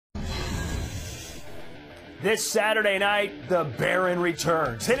This Saturday night, the Baron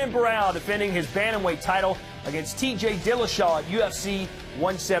returns. Renan Barao defending his bantamweight title against TJ Dillashaw at UFC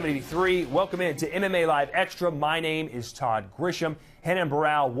 173. Welcome in to MMA Live Extra. My name is Todd Grisham. Renan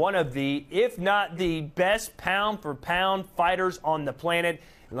Barao, one of the, if not the best pound-for-pound fighters on the planet.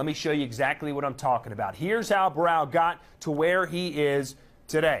 And let me show you exactly what I'm talking about. Here's how Barao got to where he is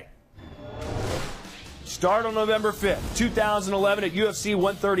today. Start on November 5th, 2011 at UFC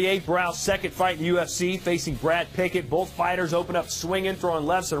 138. Barao's second fight in the UFC, facing Brad Pickett. Both fighters open up swinging, throwing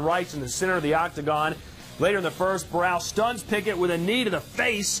lefts and rights in the center of the octagon. Later in the first, Barao stuns Pickett with a knee to the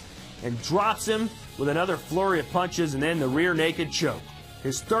face and drops him with another flurry of punches and then the rear naked choke.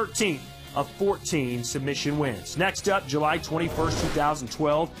 His 13th of 14 submission wins. Next up, July 21st,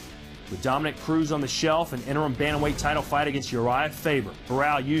 2012. With Dominic Cruz on the shelf, an interim bantamweight title fight against Uriah Faber.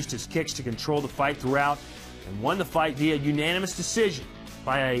 Barao used his kicks to control the fight throughout and won the fight via unanimous decision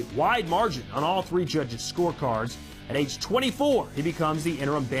by a wide margin on all three judges' scorecards. At age 24, he becomes the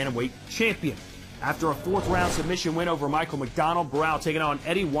interim bantamweight champion. After a fourth-round submission win over Michael McDonald, Barao taking on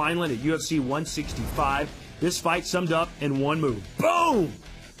Eddie Wineland at UFC 165. This fight summed up in one move. Boom!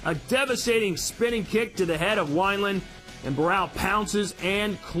 A devastating spinning kick to the head of Wineland, and Barao pounces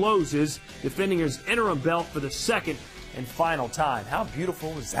and closes, defending his interim belt for the second and final time. How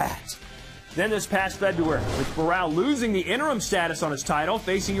beautiful is that? Then this past February, with Barao losing the interim status on his title,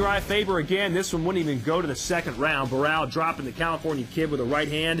 facing Uriah Faber again. This one wouldn't even go to the second round. Barao dropping the California Kid with a right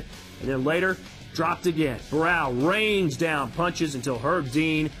hand, and then later dropped again. Barao rains down punches until Herb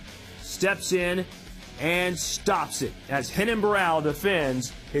Dean steps in and stops it as Renan Barao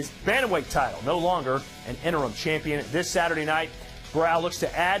defends his bantamweight title, no longer an interim champion. This Saturday night, Barao looks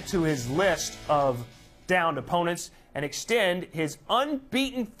to add to his list of downed opponents and extend his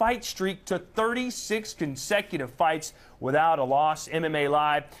unbeaten fight streak to 36 consecutive fights without a loss. MMA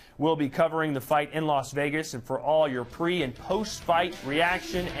Live will be covering the fight in Las Vegas, and for all your pre- and post-fight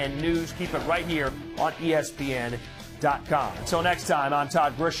reaction and news, keep it right here on ESPN.com. Until next time, I'm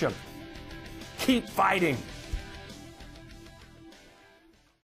Todd Grisham. Keep fighting.